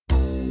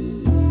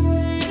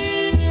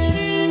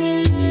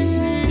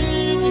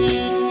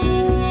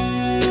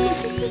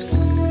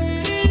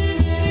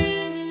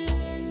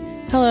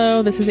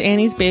Hello, this is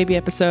Annie's baby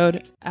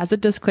episode. As a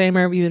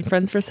disclaimer, we've been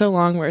friends for so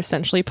long, we're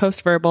essentially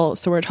post-verbal,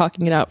 so we're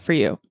talking it out for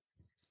you.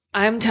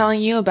 I'm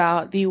telling you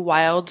about the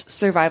wild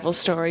survival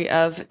story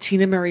of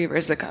Tina Marie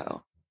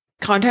Rizzico.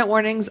 Content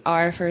warnings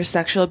are for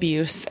sexual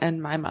abuse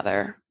and my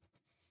mother.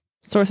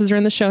 Sources are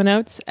in the show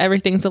notes.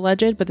 Everything's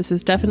alleged, but this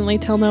is definitely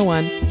tell no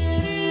one.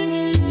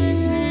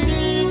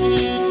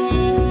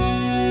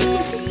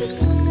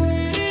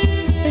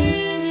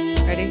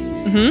 Ready?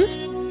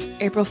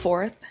 Mm-hmm. April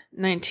 4th,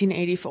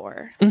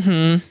 1984.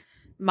 Mm-hmm.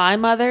 My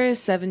mother is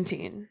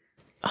 17.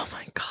 Oh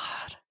my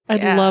God.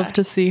 I'd Yeah. love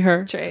to see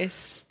her.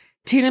 Trace.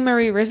 Tina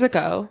Marie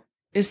Rizzico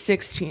is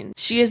 16.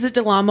 She is at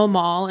Del Amo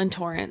Mall in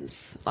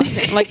Torrance,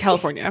 like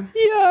California.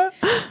 Yeah.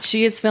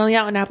 She is filling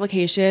out an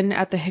application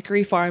at the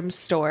Hickory Farms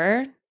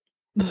store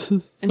This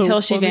is so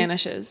until she funny.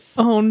 vanishes.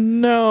 Oh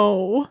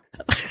no.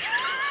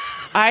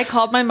 I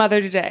called my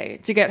mother today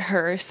to get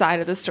her side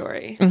of the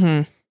story.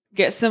 Mm-hmm.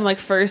 Get some like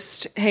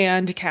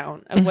first-hand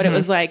account of what it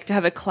was like to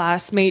have a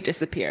classmate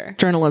disappear.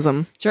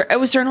 Journalism. It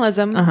was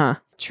journalism. Uh-huh.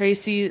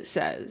 Tracy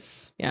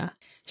says, Yeah.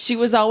 she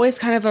was always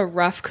kind of a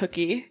rough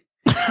cookie.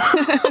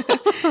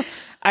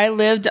 I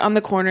lived on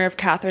the corner of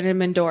Catherine and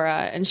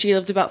Mendora, and she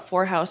lived about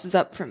 4 houses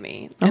up from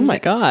me. Oh And my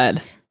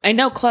God. I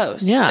know,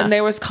 close. Yeah. And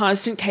there was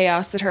constant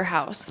chaos at her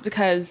house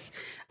because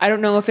I don't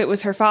know if it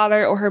was her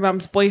father or her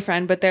mom's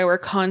boyfriend, but there were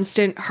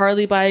constant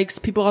Harley bikes,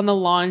 people on the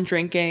lawn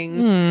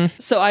drinking.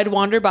 So I'd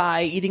wander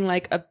by eating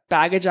like a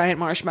bag of giant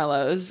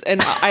marshmallows,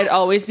 and I'd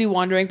always be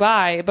wandering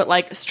by, but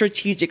like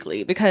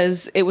strategically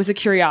because it was a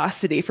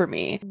curiosity for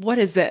me. What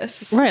is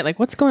this? Right. Like,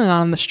 what's going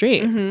on the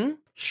street? Mm-hmm.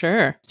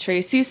 Sure.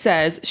 Tracy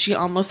says she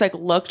almost like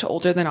looked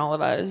older than all of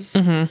us.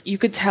 Mm-hmm. You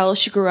could tell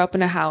she grew up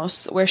in a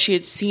house where she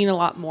had seen a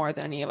lot more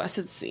than any of us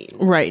had seen.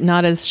 Right.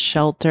 Not as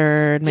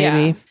sheltered,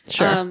 maybe.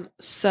 Yeah. Sure.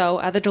 So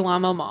at the Del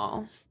Amo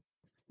Mall,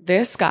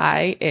 this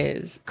guy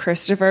is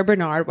Christopher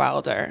Bernard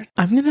Wilder.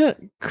 I'm going to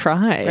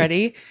cry.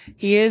 Ready?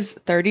 He is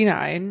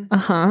 39,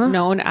 Uh-huh.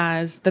 known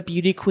as the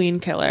Beauty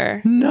Queen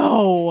Killer.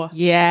 No.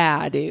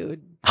 Yeah,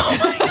 dude. Oh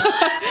my God.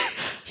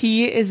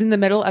 He is in the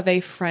middle of a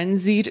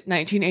frenzied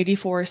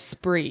 1984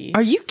 spree.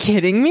 Are you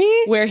kidding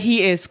me? Where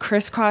he is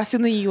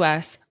crisscrossing the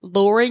U.S.,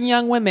 luring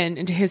young women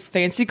into his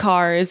fancy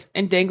cars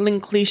and dangling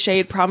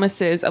cliched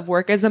promises of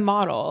work as a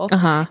model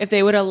Uh-huh. if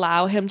they would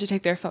allow him to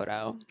take their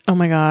photo. Oh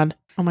my God.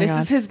 Oh my This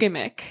God. is his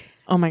gimmick.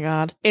 Oh my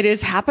God. It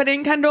is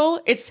happening,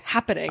 Kendall. It's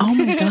happening. Oh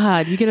my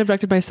God. You get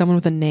abducted by someone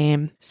with a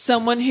name.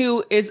 Someone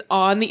who is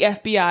on the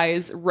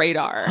FBI's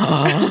radar.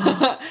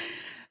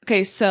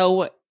 Okay,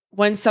 so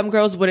when some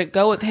girls wouldn't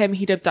go with him,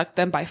 he'd abduct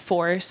them by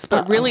force,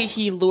 but really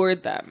he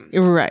lured them.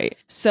 Right.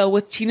 So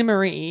with Tina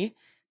Marie,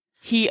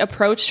 he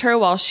approached her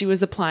while she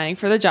was applying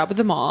for the job at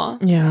the mall.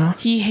 Yeah.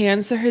 He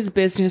hands her his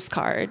business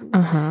card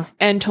Uh-huh.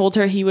 and told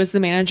her he was the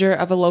manager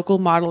of a local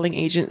modeling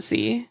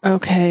agency.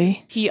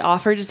 Okay. He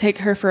offered to take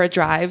her for a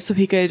drive so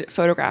he could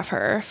photograph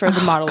her for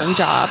the modeling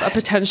job, a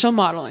potential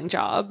modeling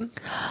job.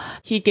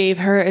 He gave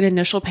her an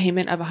initial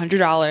payment of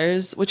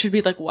 $100, which would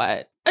be like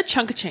what? A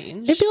chunk of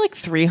change. It'd be like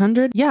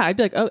 300. Yeah. I'd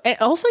be like, oh, and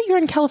also you're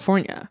in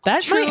California.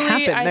 That Truly, might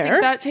happen I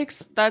there. think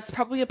that's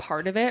probably a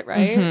part of it,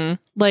 right? Mhm.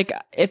 Like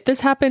if this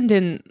happened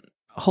in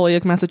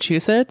Holyoke,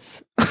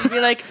 Massachusetts, You'd be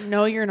like,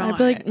 no, you're not. I'd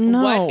be like,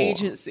 no. What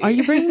agency? Are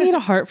you bringing me to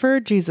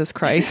Hartford? Jesus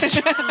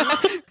Christ.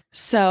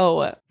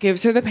 So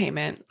gives her the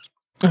payment.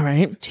 All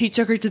right. He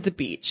took her to the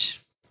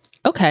beach.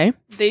 Okay.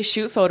 They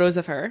shoot photos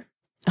of her.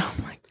 Oh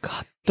my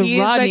God. The He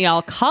is Rodney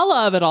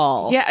Alcala of it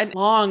all. Yeah, and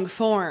long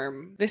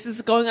form. This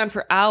is going on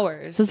for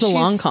hours. This is the she's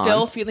long con.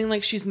 still feeling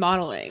like she's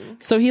modeling.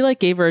 So he like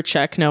gave her a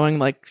check knowing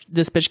like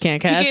this bitch can't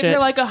cash He gave it. her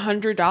like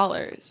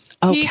 $100.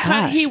 Oh, he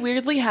cash. he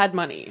weirdly had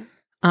money.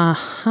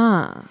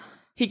 Uh-huh.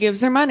 He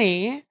gives her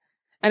money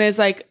and is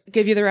like,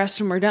 give you the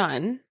rest when we're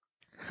done.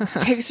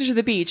 Takes her to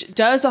the beach,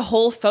 does a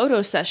whole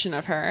photo session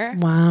of her.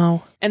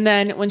 Wow. And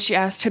then when she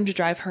asked him to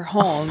drive her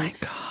home, Oh my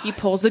God. he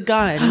pulls a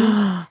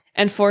gun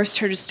and forced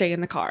her to stay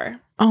in the car.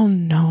 Oh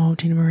no,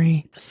 Tina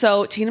Marie.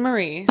 So Tina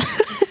Marie,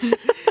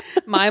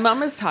 my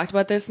mom has talked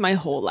about this my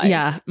whole life.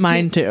 Yeah,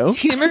 mine too.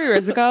 Tina Marie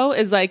Rizzico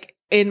is like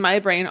in my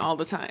brain all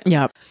the time.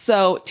 Yep.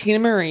 So Tina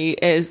Marie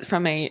is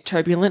from a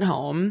turbulent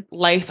home,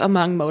 life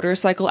among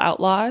motorcycle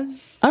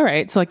outlaws. All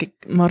right. So like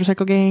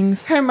motorcycle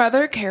gangs. Her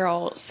mother,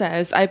 Carol,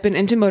 says, I've been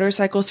into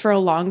motorcycles for a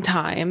long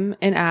time,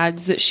 and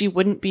adds that she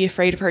wouldn't be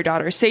afraid of her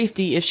daughter's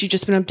safety if she'd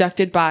just been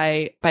abducted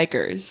by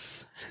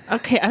bikers.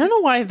 Okay. I don't know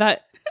why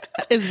that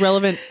is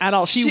relevant at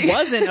all. She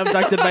wasn't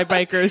abducted by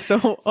bikers.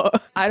 So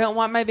I don't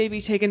want my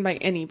baby taken by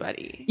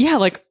anybody. yeah,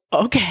 like,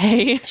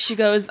 okay. She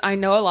goes, I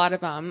know a lot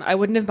of them. I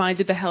wouldn't have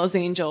minded the Hells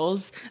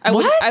Angels. I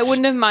What?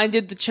 wouldn't have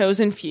minded the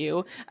Chosen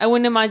Few. I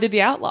wouldn't have minded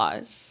the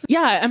Outlaws.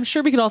 Yeah, I'm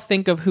sure we could all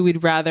think of who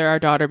we'd rather our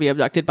daughter be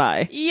abducted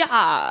by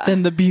Yeah.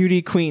 than the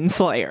beauty queen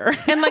slayer.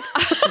 And like,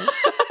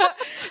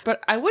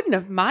 but I wouldn't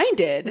have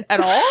minded at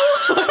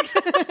all.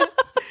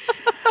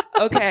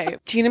 Okay.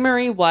 Tina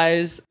Marie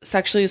was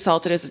sexually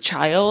assaulted as a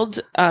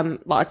child.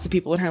 Lots of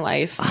people in her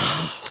life.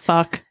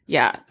 Fuck.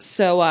 Yeah.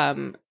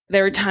 So,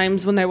 there were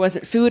times when there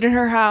wasn't food in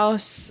her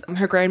house.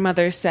 Her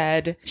grandmother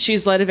said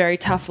she's led a very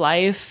tough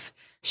life.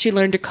 she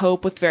learned to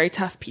cope with very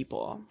tough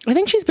people. I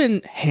think she's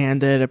been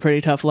handed a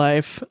pretty tough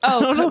life.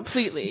 Oh,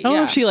 completely. I don't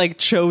know if she like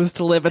chose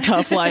to live a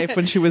tough life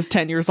when she was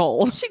 10 years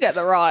old. She got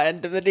the raw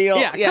end of the deal.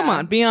 Yeah, come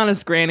on, be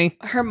honest, Granny.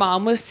 Her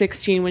mom was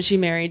 16 when she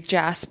married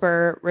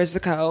Jasper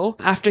Rizzico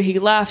after he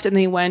left, and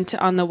they went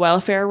on the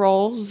welfare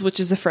rolls, which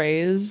is a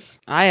phrase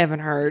I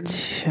haven't heard.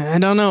 I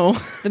don't know.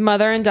 The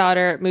mother and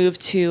daughter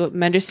moved to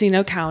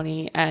Mendocino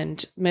County,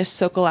 and Miss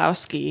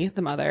Sokolowski,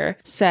 the mother,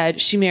 said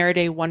she married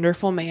a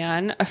wonderful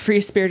man, a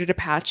free-spirited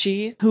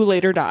Apache, who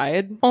later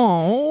died.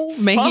 Oh,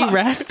 may he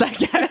rest, I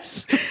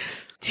guess.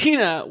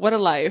 Tina, what a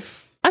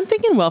life. I'm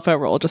thinking welfare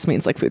roll just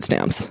means like food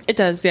stamps. It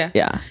does, yeah.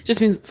 Yeah. Just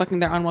means fucking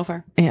they're on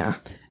welfare. Yeah.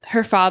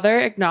 Her father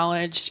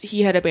acknowledged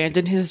he had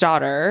abandoned his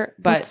daughter,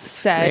 but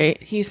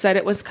he said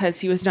it was because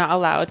he was not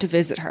allowed to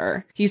visit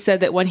her. He said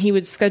that when he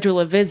would schedule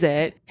a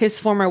visit, his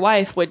former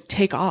wife would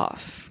take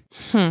off.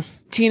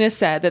 Tina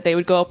said that they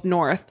would go up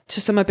north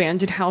to some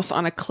abandoned house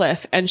on a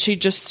cliff, and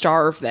she'd just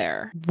starve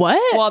there.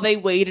 What? While they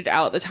waited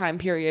out the time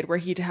period where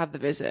he'd have the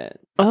visit.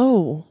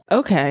 Oh,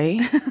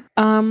 okay.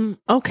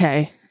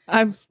 Okay.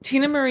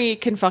 Tina Marie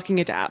can fucking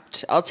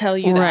adapt. I'll tell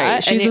you that.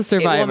 Right. She's a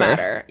survivor. It will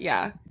matter.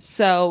 Yeah.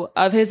 So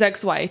of his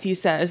ex-wife, he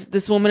says,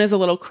 this woman is a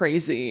little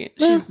crazy.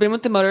 She's been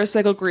with the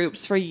motorcycle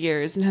groups for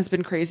years and has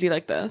been crazy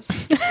like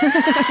this.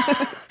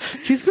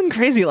 She's been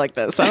crazy like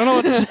this. I don't know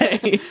what to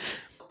say.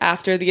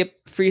 After the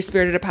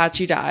free-spirited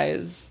Apache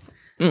dies,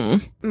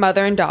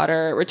 mother and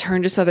daughter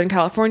return to Southern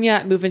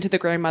California, move into the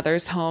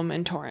grandmother's home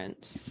in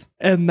Torrance.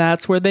 And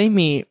that's where they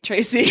meet.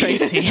 Tracy.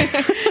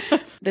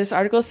 This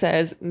article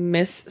says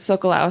Miss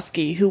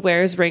Sokolowski, who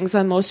wears rings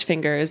on most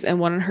fingers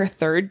and one on her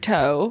third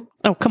toe.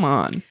 Oh, come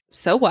on.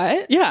 So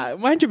what? Yeah,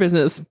 mind your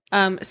business.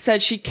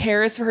 Said she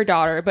cares for her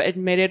daughter, but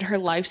admitted her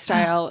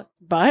lifestyle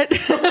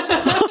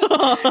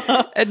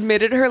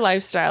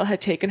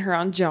had taken her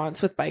on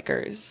jaunts with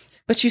bikers.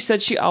 But she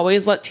said she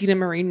always let Tina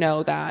Marie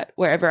know that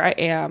wherever I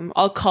am,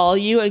 I'll call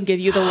you and give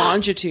you the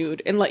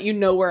longitude and let you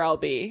know where I'll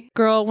be.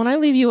 Girl, when I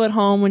leave you at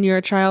home when you're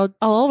a child,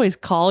 I'll always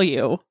call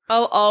you.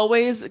 I'll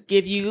always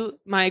give you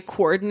my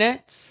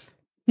coordinates.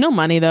 No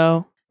money,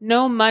 though.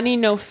 No money,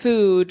 no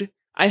food.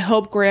 I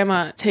hope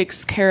grandma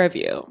takes care of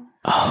you.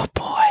 Oh,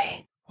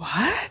 boy.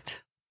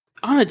 What?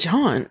 On a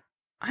jaunt.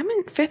 I'm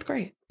in 5th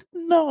grade.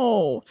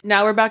 No.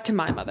 Now we're back to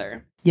my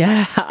mother.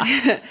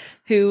 Yeah.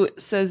 Who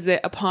says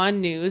that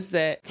upon news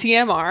that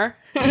TMR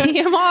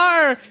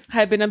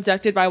had been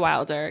abducted by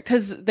Wilder,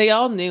 because they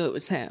all knew it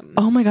was him.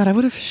 Oh my God, I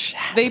would have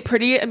shat. They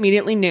pretty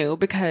immediately knew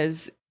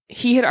because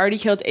he had already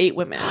killed 8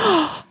 women.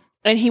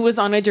 And he was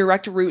on a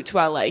direct route to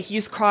LA.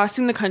 He's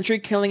crossing the country,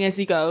 killing as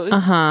he goes,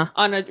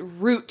 on a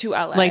route to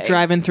LA. Like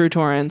driving through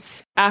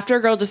Torrance. After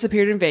a girl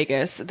disappeared in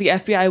Vegas, the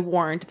FBI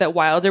warned that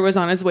Wilder was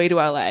on his way to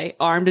LA,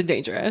 armed and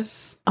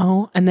dangerous.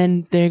 Oh, and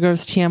then there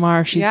goes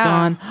TMR. She's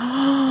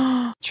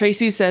gone.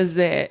 Tracy says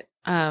that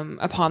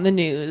upon the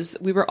news,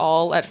 we were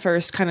all at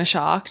first kind of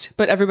shocked,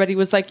 but everybody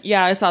was like,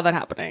 yeah, I saw that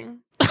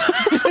happening.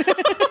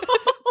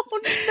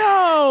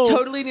 No.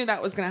 Totally knew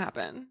that was going to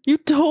happen. You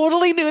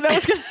totally knew that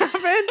was going to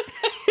happen?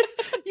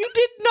 You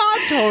did not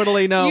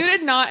totally know. You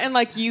did not, and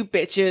like, you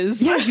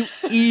bitches. Yeah, you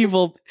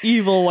evil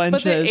wenches.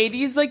 But the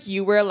 80s, like,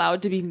 you were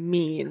allowed to be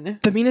mean.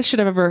 The meanest shit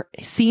I've ever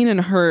seen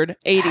and heard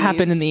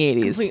happened in the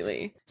 80s.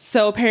 Completely.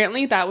 So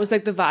apparently that was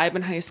like the vibe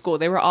in high school.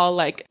 They were all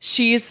like,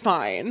 she's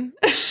fine.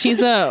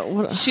 She's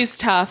she's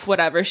tough,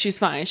 whatever. She's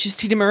fine. She's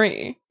Tina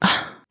Marie.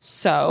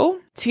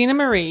 So Tina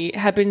Marie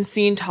had been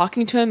seen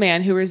talking to a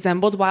man who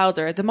resembled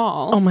Wilder at the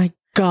mall. Oh my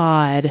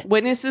God.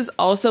 Witnesses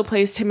also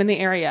placed him in the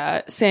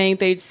area, saying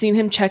they'd seen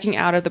him checking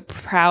out of the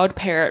Proud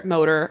Parrot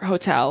Motor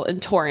Hotel in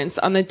Torrance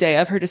on the day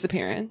of her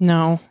disappearance.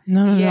 No.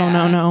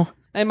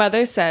 My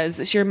mother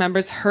says she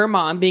remembers her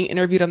mom being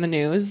interviewed on the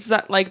news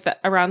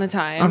around the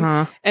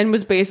time and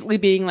was basically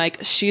being like,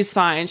 she's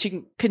fine.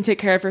 She can take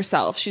care of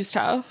herself. She's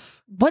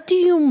tough. What do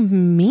you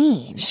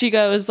mean? She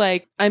goes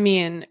like, I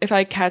mean, if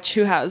I catch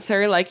who has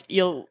her, like,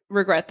 you'll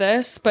regret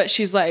this. But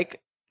she's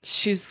like,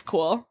 she's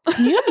cool.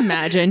 Can you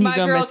imagine you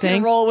go girl missing?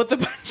 Can roll with the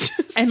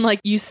punches. And like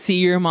you see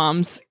your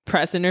mom's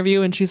press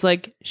interview and she's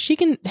like, she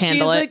can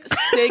handle it. She's like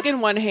SIG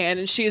in one hand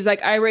and she's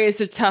like, I raised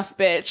a tough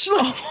bitch.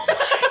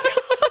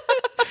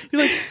 You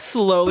like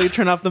slowly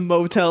turn off the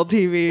motel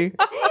TV.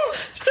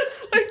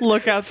 Just like,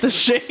 look out the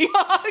shades.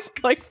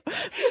 Like,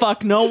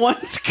 fuck, no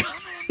one's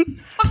coming.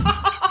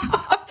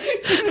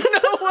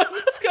 No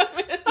one's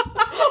coming.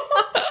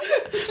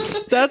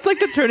 That's like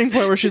the turning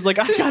point where she's like,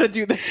 I gotta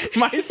do this for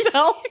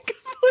myself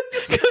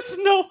because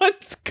no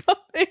one's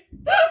coming.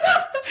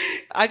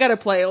 I gotta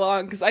play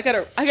along because I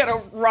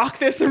gotta rock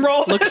this and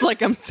roll this. Looks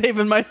like I'm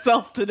saving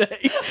myself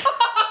today.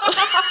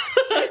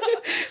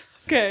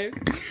 Okay.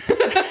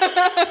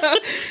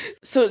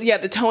 So yeah,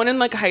 the tone in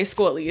like high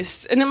school at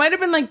least, and it might have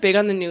been like big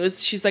on the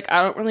news. She's like,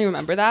 I don't really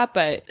remember that,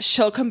 but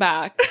she'll come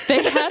back.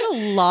 They had a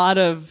lot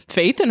of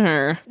faith in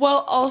her.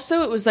 Well,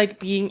 also it was like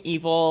being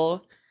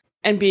evil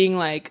and being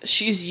like,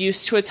 she's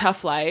used to a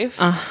tough life.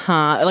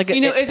 Like,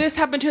 you know, if this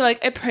happened to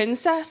like a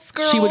princess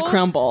girl, she would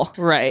crumble.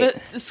 Right.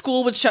 The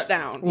school would shut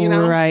down, you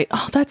know? Right.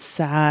 Oh, that's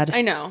sad.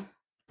 I know.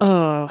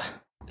 Oh.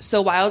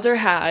 So Wilder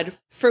had,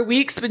 for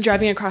weeks, been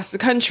driving across the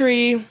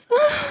country,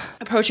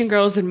 approaching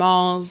girls in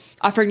malls,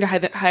 offering to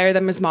hire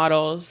them as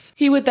models.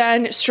 He would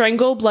then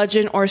strangle,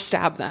 bludgeon, or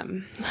stab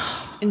them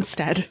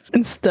instead.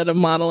 Instead of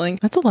modeling.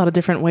 That's a lot of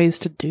different ways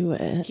to do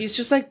it. He's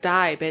just like,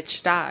 die,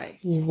 bitch, die.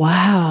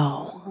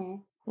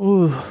 Wow.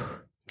 Ooh.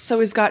 So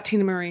he's got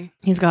Tina Marie.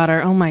 He's got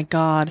her. Oh my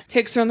God.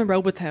 Takes her on the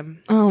road with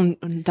him. Oh,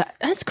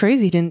 that's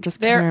crazy. He didn't just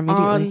kill her They're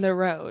immediately. on the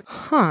road.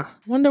 Huh.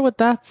 Wonder what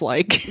that's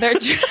like.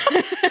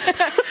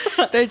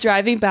 They're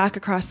driving back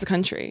across the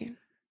country.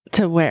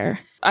 To where?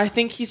 I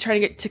think he's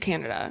trying to get to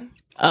Canada.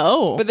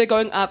 Oh. But they're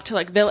going up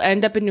to they'll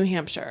end up in New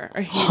Hampshire.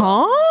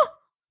 Huh?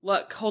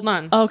 Look, hold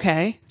on.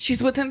 Okay.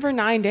 She's with him for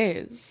 9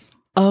 days.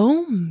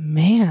 Oh,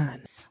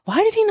 man. Why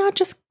did he not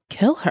just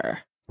kill her?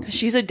 Because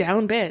she's a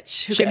down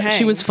bitch who can hang.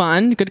 She was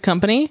fun, good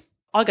company.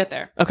 I'll get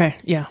there. Okay,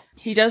 yeah.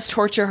 He does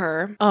torture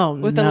her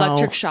with no.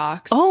 electric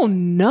shocks. Oh,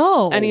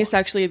 no. And he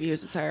sexually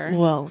abuses her.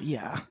 Well,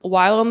 yeah.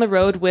 While on the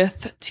road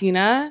with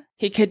Tina,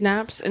 he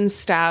kidnaps and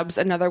stabs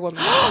another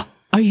woman.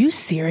 Are you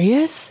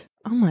serious?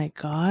 Oh my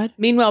God.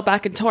 Meanwhile,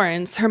 back in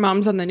Torrance, her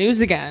mom's on the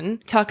news again,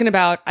 talking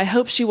about, I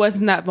hope she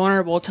wasn't that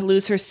vulnerable to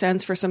lose her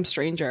sense for some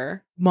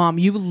stranger. Mom,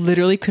 you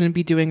literally couldn't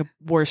be doing a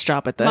worse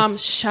job at this. Mom,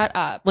 shut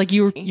up. Like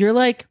you're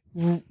like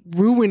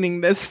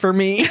ruining this for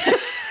me.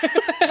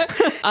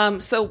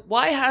 So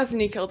why hasn't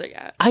he killed her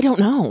yet? I don't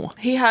know.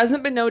 He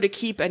hasn't been known to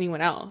keep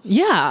anyone else.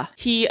 Yeah.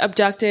 He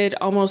abducted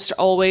almost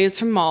always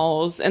from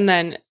malls, and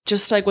then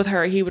just like with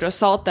her, he would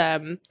assault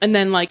them and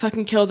then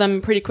fucking kill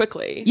them pretty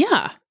quickly.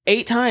 Yeah.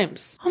 8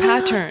 times. Oh my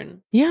Pattern.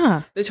 God.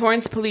 Yeah. The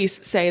Torrance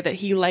police say that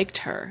he liked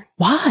her.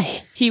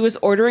 Why? He was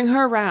ordering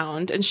her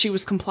around and she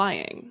was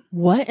complying.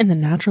 What in the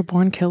Natural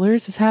Born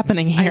Killers is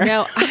happening here? I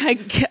know.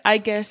 I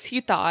guess he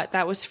thought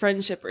that was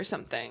friendship or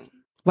something.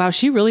 Wow,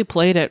 she really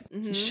played it.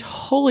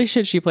 Holy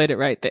shit, she played it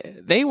right.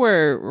 They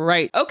were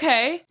right.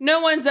 Okay. No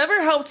one's ever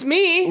helped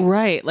me.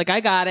 Right. Like, I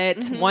got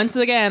it. Once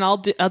again, I'll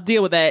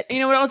deal with it. You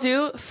know what I'll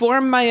do?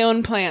 Form my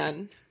own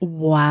plan.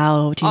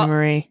 Wow, Tina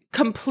Marie.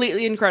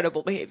 Completely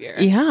incredible behavior.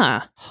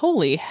 Yeah.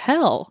 Holy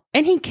hell.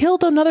 And he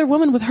killed another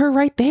woman with her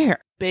right there.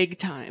 Big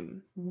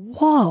time.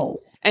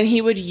 Whoa. And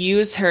he would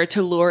use her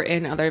to lure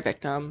in other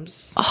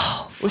victims.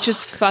 Oh, which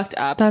is fucked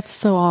up. That's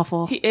so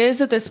awful. He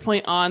is at this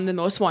point on the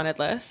most wanted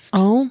list.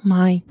 Oh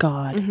my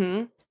God.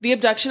 Mm-hmm. The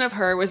abduction of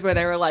her was where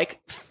they were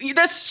like,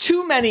 that's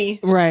too many.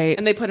 Right.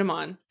 And they put him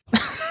on.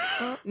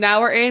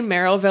 Now we're in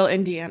Merrillville,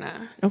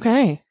 Indiana.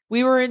 Okay.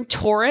 We were in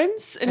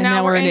Torrance, and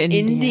now we're in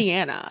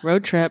Indiana.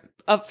 Road trip.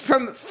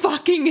 From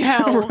fucking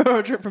hell.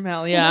 Road trip from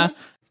hell, yeah.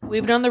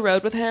 We've been on the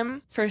road with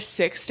him for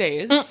 6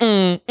 days.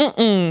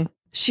 Mm-mm.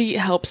 She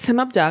helps him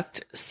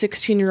abduct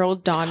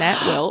 16-year-old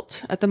Dawnette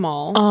Wilt at the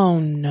mall. Oh,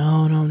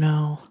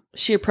 no.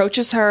 She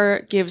approaches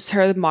her, gives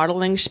her the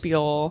modeling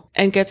spiel,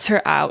 and gets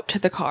her out to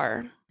the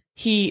car.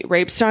 He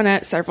rapes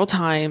Dawnette several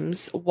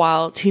times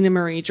while Tina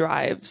Marie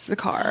drives the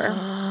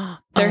car.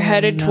 They're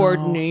headed toward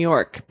New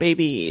York,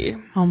 baby.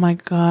 Oh my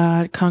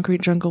God.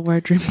 Concrete jungle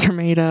where dreams are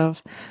made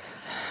of.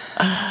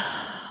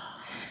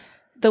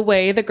 The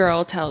way the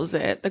girl tells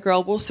it, the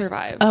girl will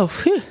survive. Oh,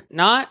 phew.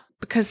 Not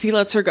because he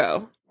lets her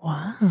go.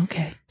 Wow.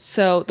 Okay.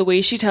 So the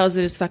way she tells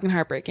it is fucking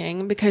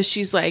heartbreaking because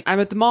she's like, I'm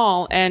at the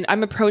mall and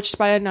I'm approached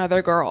by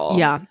another girl.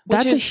 Yeah.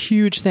 That's a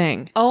huge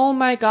thing. Oh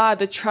my God.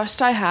 The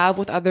trust I have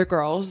with other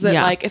girls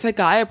that if a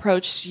guy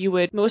approached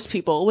you most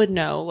people would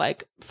know,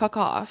 fuck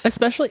off.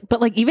 Especially,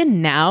 but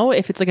even now,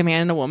 if it's a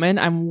man and a woman,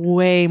 I'm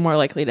way more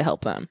likely to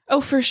help them. Oh,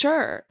 for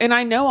sure. And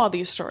I know all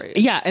these stories.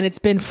 Yeah. And it's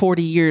been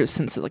 40 years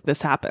since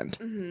this happened.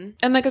 Mm-hmm.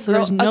 And so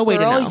there's no way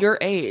to know. Your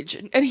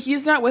age. And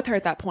he's not with her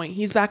at that point.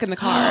 He's back in the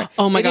car.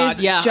 Oh my God.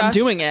 Yeah. I'm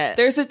doing it.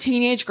 There's a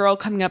teenage girl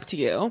coming up to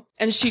you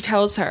and she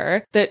tells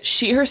her that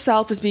she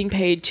herself is being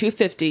paid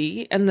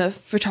 $250 and the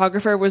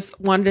photographer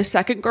wanted a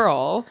second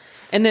girl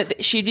and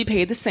that she'd be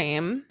paid the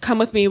same. Come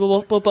with me.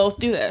 We'll both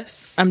do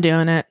this. I'm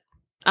doing it.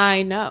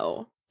 I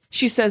know.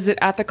 She says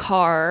that at the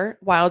car,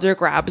 Wilder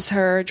grabs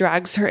her,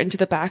 drags her into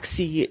the back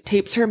seat,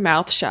 tapes her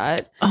mouth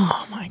shut.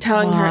 Oh my God.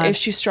 Telling her if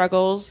she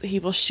struggles, he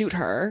will shoot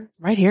her.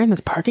 Right here in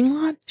this parking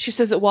lot? She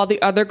says that while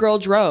the other girl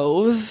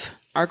drove,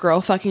 our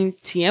girl fucking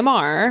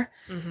TMR,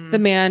 the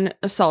man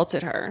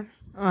assaulted her.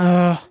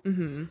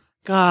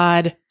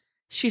 God.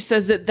 She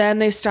says that then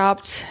they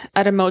stopped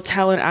at a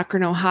motel in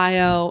Akron,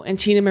 Ohio, and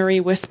Tina Marie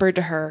whispered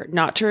to her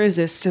not to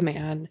resist a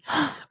man,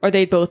 or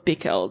they'd both be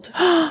killed.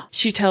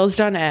 She tells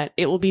Dawnette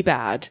it will be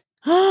bad,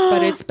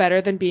 but it's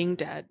better than being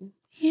dead.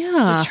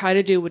 Yeah. Just try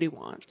to do what he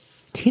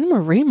wants. Tina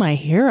Marie, my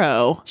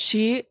hero.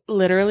 She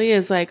literally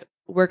is like,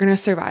 we're going to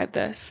survive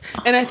this.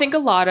 And I think a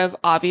lot of,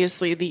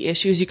 obviously, the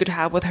issues you could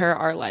have with her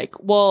are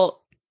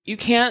well, you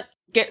can't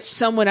get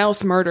someone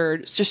else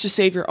murdered just to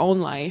save your own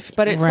life.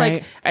 But it's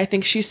I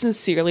think she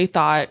sincerely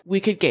thought we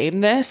could game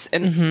this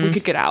and we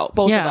could get out,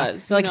 both of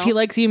us. If he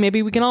likes you,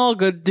 maybe we can all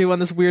go do on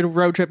this weird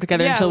road trip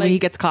together until he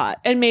gets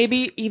caught. And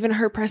maybe even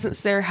her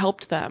presence there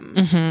helped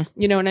them.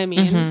 You know what I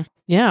mean?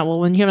 Yeah, well,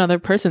 when you have another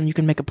person, you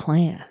can make a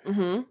plan.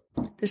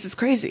 This is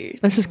crazy.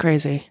 This is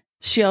crazy.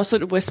 She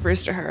also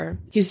whispers to her,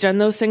 "He's done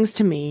those things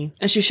to me."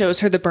 And she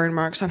shows her the burn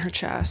marks on her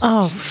chest.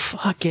 Oh,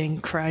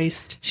 fucking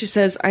Christ. She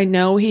says, "I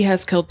know he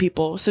has killed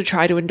people, so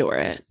try to endure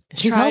it."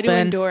 She's try to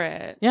helping. endure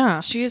it.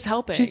 Yeah. She is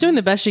helping. She's doing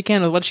the best she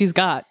can with what she's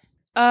got.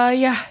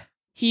 Yeah.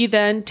 He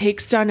then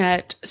takes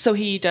Donette, so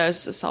he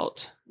does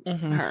assault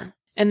her.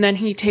 And then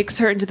he takes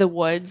her into the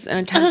woods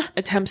and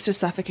attempts to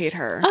suffocate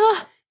her.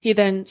 He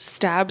then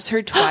stabs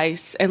her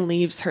twice and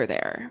leaves her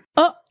there.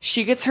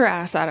 She gets her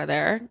ass out of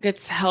there,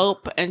 gets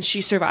help, and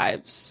she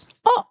survives.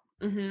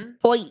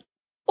 Oi.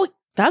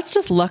 That's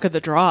just luck of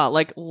the draw.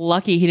 Like,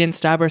 lucky he didn't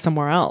stab her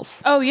somewhere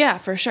else. Oh, yeah,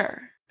 for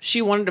sure.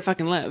 She wanted to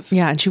fucking live.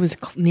 Yeah, and she was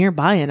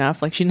nearby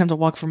enough. Like, she didn't have to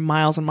walk for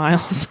miles and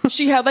miles.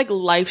 She had, like,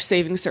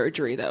 life-saving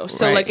surgery, though.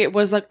 So, Right. like, it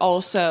was, like,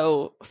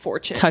 also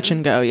fortune. Touch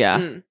and go,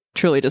 yeah.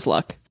 Truly just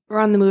luck. We're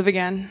on the move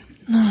again.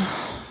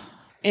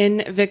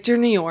 In Victor,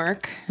 New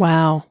York,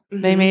 Wow.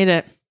 They made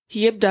it.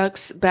 he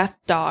abducts Beth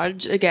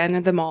Dodge again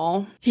at the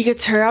mall. He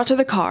gets her out to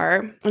the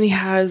car, and he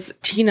has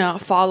Tina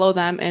follow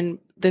them in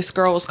this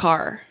girl's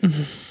car.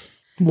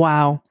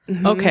 Wow.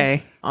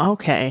 Okay.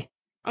 Okay.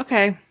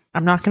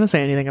 I'm not going to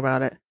say anything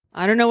about it.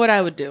 I don't know what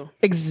I would do.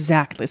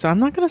 Exactly. So I'm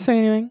not going to say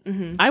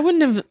anything. I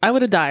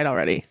would have died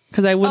already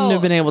because I wouldn't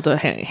have been able to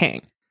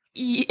hang.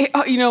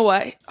 You know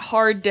what?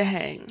 Hard to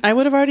hang. I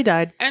would have already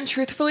died. And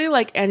truthfully,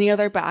 like any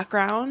other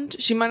background,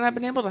 she might not have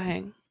been able to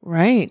hang.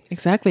 Right.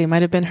 Exactly. It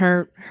might have been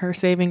her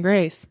saving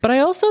grace. But I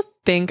also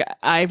think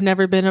I've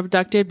never been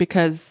abducted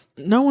because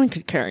no one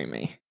could carry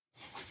me.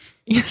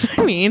 You know what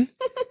I mean?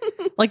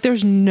 Like,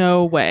 there's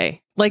no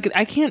way. Like,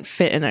 I can't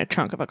fit in a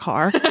trunk of a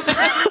car.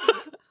 I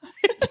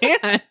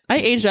can't. I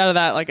aged out of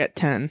that like at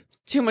 10.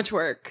 Too much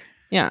work.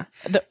 Yeah.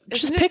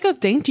 Just pick a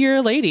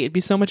daintier lady. It'd be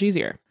so much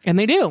easier. And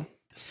they do.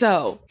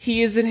 So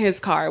he is in his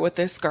car with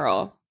this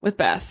girl, with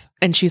Beth.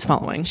 And she's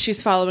following.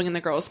 She's following in the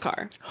girl's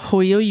car.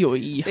 Hoi, oi,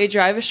 oi. They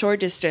drive a short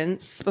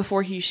distance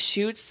before he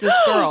shoots this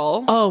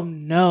girl. Oh,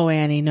 no,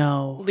 Annie,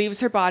 no.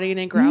 Leaves her body in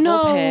a gravel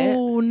pit.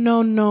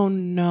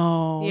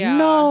 No. Yeah.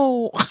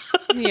 No.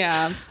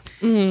 Yeah.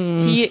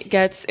 He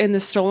gets in the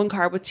stolen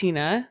car with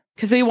Tina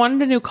because they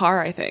wanted a new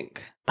car, I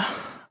think.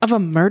 Of a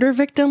murder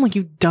victim? Like,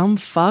 you dumb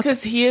fuck.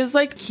 Because he is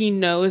like, he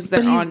knows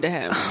they're onto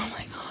him. Oh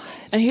my God.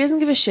 And he doesn't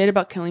give a shit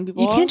about killing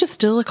people. You can't just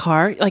steal a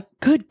car. Like,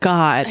 good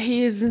God.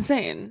 He is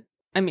insane.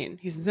 I mean,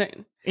 he's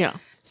insane. Yeah.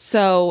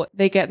 So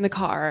they get in the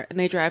car and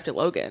they drive to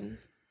Logan.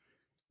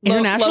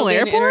 International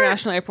Airport?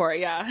 International Airport,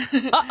 yeah.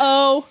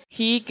 Uh-oh.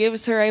 He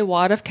gives her a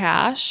wad of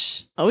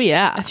cash, Oh,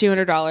 yeah. a few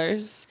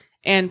 $100s,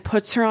 and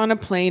puts her on a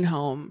plane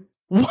home.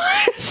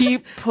 What? He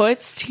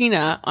puts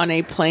Tina on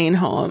a plane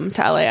home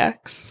to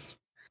LAX.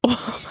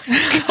 Oh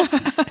my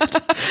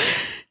God.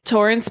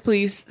 Torrance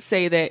police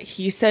say that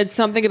he said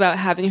something about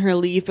having her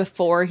leave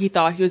before he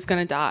thought he was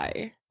going to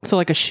die. So,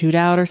 like a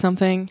shootout or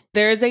something?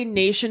 There is a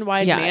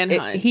nationwide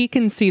manhunt. He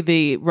can see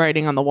the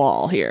writing on the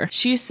wall here.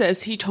 She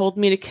says he told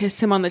me to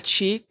kiss him on the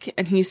cheek,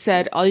 and he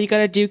said, "All you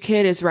gotta do,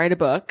 kid, is write a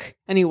book."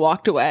 And he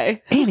walked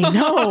away. Annie,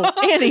 no.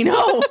 Annie,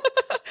 no.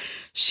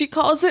 She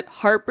calls it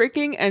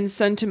heartbreaking and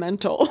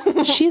sentimental.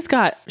 She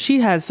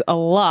has a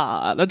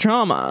lot of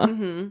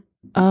trauma.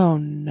 Oh,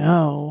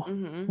 no.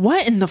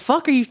 What in the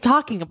fuck are you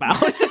talking about?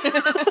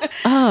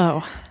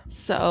 Oh.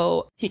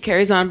 So he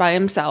carries on by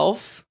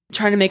himself,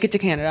 trying to make it to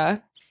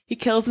Canada. He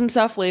kills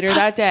himself later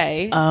that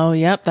day. Oh,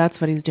 yep. That's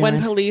what he's doing.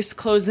 When police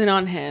closed in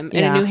on him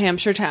in a New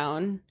Hampshire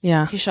town.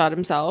 Yeah. He shot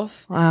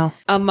himself. Wow.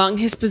 Among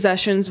his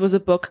possessions was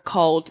a book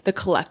called The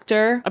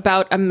Collector,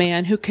 about a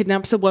man who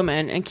kidnaps a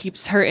woman and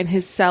keeps her in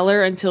his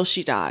cellar until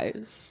she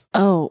dies.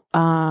 Oh,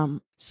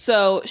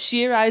 So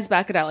she arrives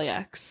back at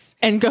LAX.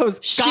 and goes,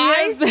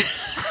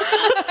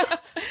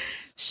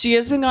 She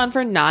has been gone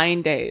for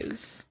 9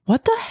 days.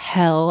 What the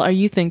hell are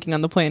you thinking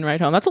on the plane ride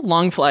home? That's a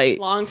long flight.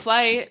 Long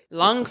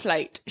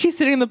flight. She's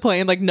sitting in the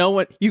plane like, no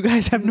one, you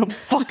guys have no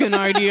fucking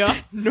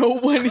idea. No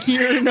one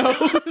here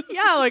knows.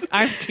 Yeah, like,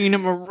 I'm Tina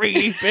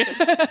Marie,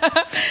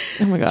 bitch.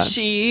 Oh my God.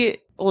 She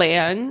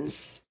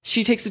lands.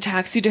 She takes a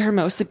taxi to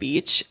Hermosa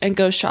Beach and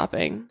goes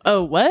shopping.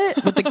 Oh,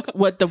 what?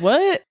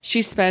 What?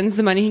 She spends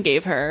the money he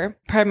gave her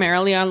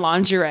primarily on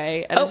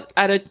lingerie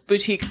at a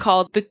boutique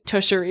called the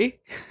Tushery.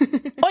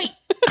 Oi!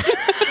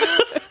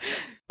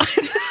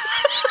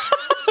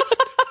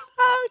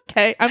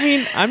 Okay, I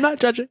mean, I'm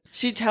not judging.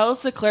 She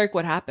tells the clerk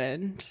what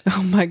happened.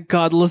 Oh my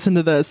God, listen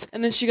to this.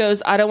 And then she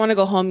goes, "I don't want to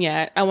go home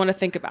yet. I want to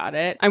think about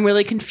it. I'm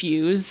really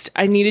confused.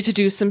 I needed to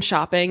do some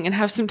shopping and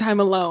have some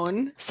time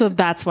alone." So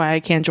that's why I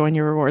can't join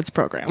your rewards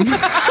program.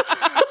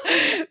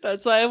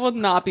 That's why I will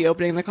not be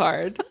opening the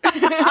card.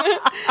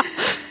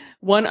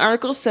 One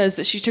article says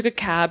that she took a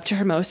cab to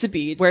Hermosa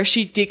Beach where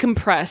she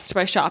decompressed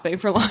by shopping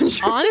for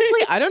lingerie.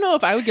 Honestly, I don't know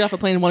if I would get off a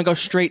plane and want to go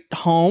straight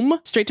home,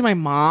 straight to my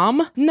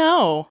mom.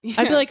 No.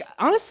 I'd be like,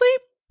 honestly,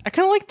 I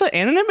kind of like the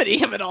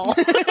anonymity of it all.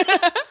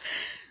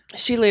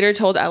 She later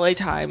told LA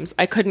Times,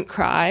 "I couldn't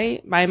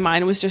cry. My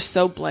mind was just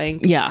so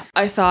blank. Yeah.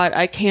 I thought,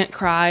 I can't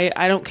cry.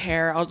 I don't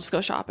care. I'll just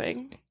go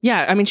shopping."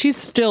 Yeah, I mean, she's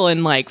still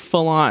in like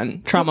full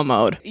on trauma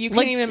mode. You can't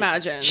Like, even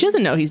imagine. She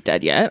doesn't know he's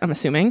dead yet, I'm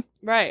assuming.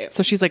 Right.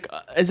 So she's like,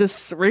 is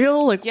this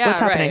real? Like, Yeah, what's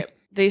happening? right.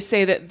 They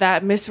say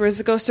that Miss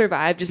Rizzo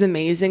survived is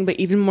amazing, but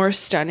even more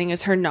stunning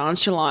is her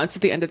nonchalance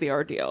at the end of the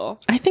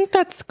ordeal. I think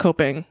that's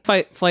coping.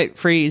 Fight, flight,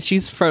 freeze.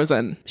 She's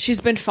frozen.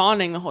 She's been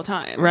fawning the whole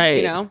time. Right.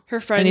 You know? Her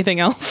friends...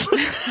 Anything else?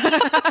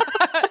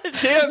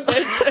 Damn,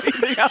 bitch.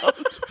 Anything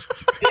else?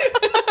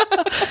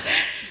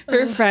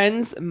 Her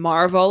friends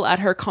marvel at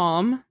her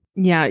calm.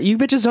 Yeah, you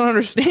bitches don't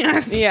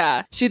understand.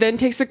 Yeah. She then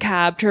takes a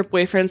cab to her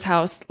boyfriend's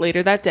house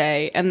later that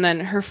day, and then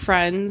her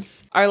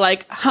friends are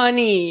like,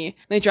 "Honey."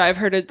 They drive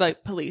her to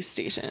like police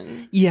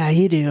station. Yeah,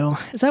 you do.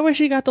 Is that where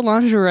she got the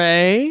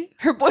lingerie?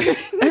 Her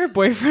boyfriend. Her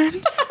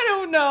boyfriend? I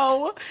don't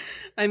know.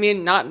 I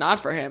mean,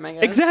 not for him, I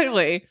guess.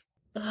 Exactly.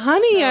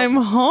 Honey, I'm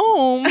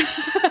home.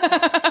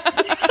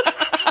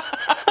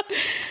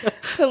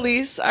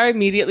 Police are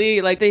immediately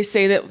like, they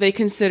say that they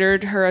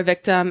considered her a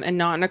victim and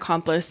not an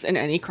accomplice in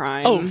any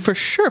crime. Oh, for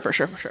sure.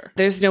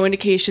 There's no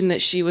indication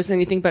that she was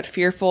anything but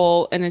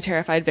fearful and a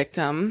terrified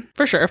victim.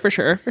 For sure.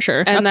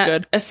 And That's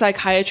good. A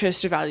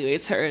psychiatrist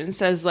evaluates her and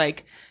says,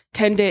 like,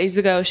 10 days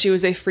ago, she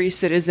was a free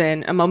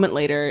citizen. A moment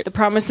later, the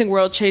promising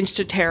world changed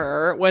to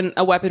terror when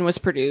a weapon was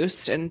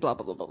produced and blah,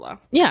 blah, blah, blah, blah.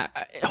 Yeah,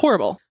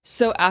 horrible.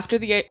 So after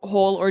the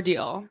whole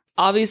ordeal,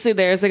 obviously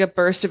there's like a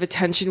burst of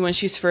attention when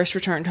she's first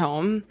returned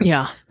home.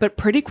 Yeah. But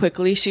pretty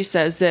quickly she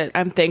says that,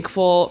 "I'm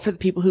thankful for the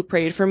people who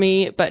prayed for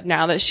me, but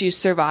now that she's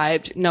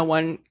survived, no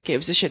one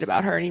gives a shit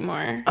about her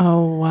anymore."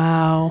 Oh,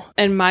 wow.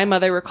 And my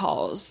mother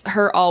recalls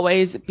her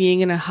always being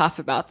in a huff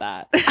about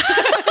that.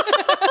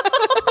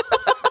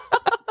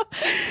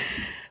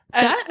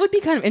 That would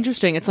be kind of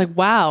interesting. It's like,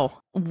 wow.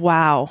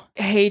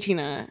 Hey,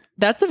 Tina.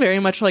 That's a very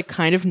much like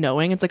kind of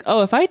knowing. It's like,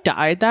 oh, if I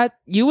died, that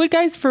you would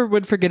guys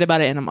would forget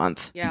about it in a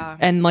month. Yeah.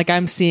 And like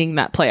I'm seeing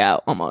that play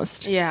out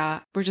almost. Yeah.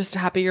 We're just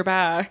happy you're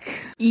back.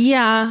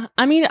 Yeah.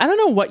 I mean, I don't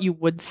know what you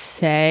would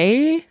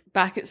say.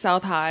 Back at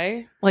South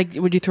High. Like,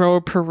 would you throw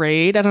a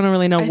parade? I don't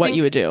really know what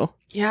you would do.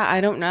 Yeah,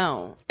 I don't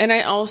know. And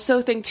I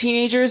also think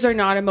teenagers are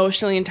not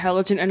emotionally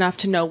intelligent enough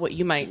to know what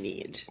you might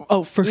need.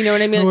 Oh, for sure. You know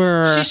what I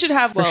mean? She should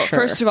have, For sure.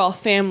 first of all,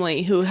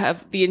 family who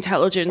have the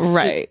intelligence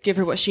to give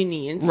her what she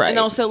needs. Right. And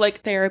also,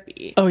 like,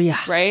 therapy. Oh, yeah.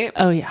 Right?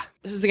 Oh, yeah.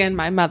 This is, again,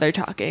 my mother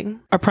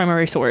talking. Our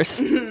primary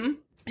source.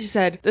 She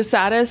said, "The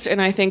saddest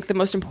and I think the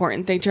most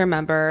important thing to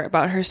remember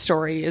about her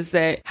story is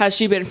that had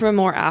she been from a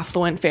more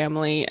affluent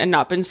family and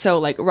not been so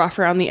like rough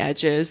around the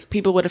edges,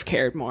 people would have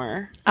cared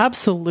more."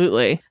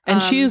 Absolutely.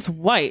 And she is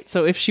white.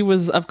 So if she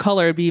was of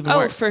color, it'd be even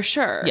worse. Oh, for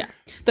sure. Yeah.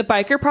 The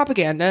biker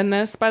propaganda in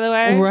this, by the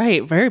way.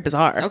 Right. Very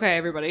bizarre. Okay,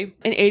 everybody.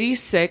 In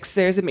 86,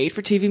 there's a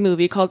made-for-TV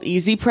movie called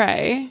Easy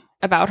Prey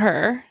about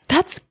her.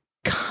 That's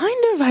kind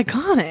of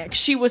iconic.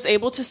 She was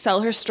able to sell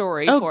her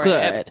story for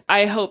good. it.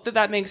 I hope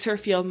that makes her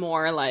feel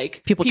more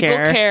like People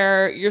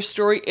care. Your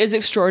story is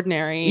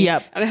extraordinary.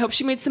 Yep. And I hope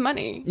she made some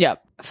money.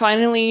 Yep.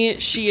 Finally,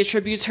 she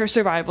attributes her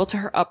survival to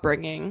her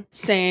upbringing,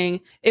 saying,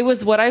 "It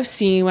was what I've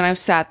seen when I've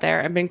sat there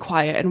and been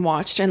quiet and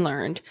watched and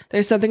learned.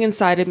 There's something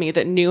inside of me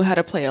that knew how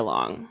to play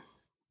along."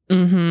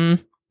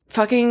 Mm-hmm.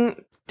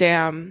 Fucking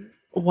damn.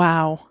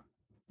 Wow.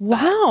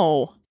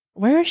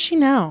 Where is she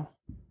now?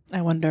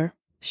 I wonder.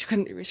 She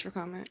couldn't be reached for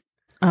comment.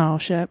 Oh,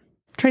 shit.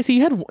 Tracy,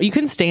 you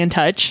couldn't stay in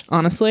touch,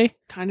 honestly.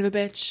 Kind of a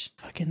bitch.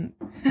 Fucking,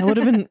 that would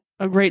have been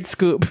a great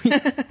scoop.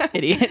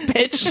 Idiot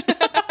bitch.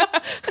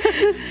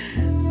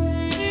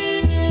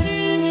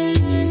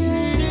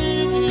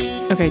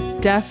 Okay,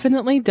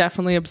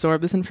 definitely absorb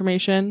this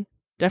information.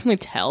 Definitely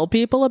tell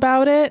people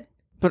about it.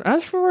 But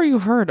as for where you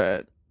heard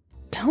it,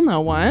 tell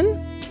no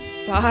one.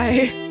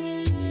 Bye.